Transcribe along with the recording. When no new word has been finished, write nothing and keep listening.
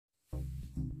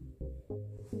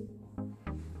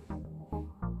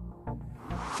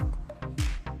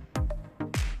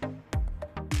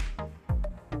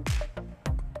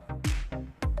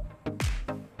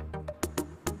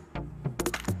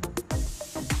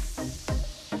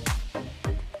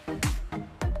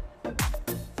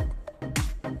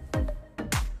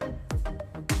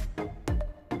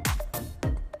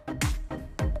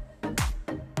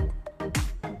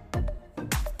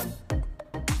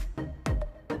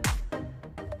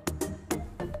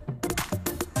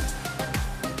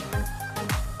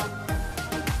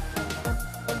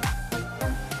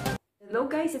Hello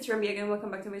guys, it's Remy again.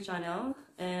 Welcome back to my channel.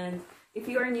 And if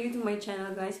you are new to my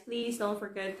channel, guys, please don't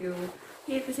forget to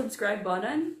hit the subscribe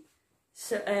button.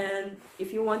 And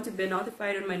if you want to be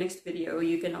notified on my next video,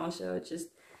 you can also just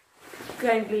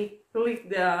kindly click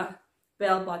the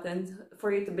bell button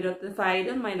for you to be notified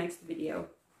on my next video.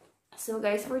 So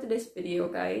guys, for today's video,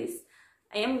 guys,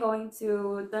 I am going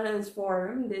to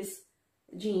transform this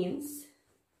jeans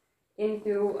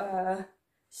into a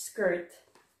skirt.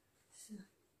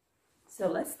 So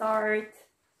let's start.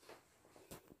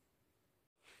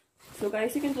 So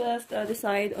guys, you can just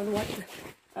decide on what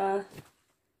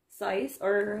size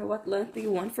or what length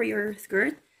you want for your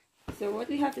skirt. So what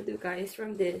we have to do, guys,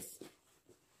 from this,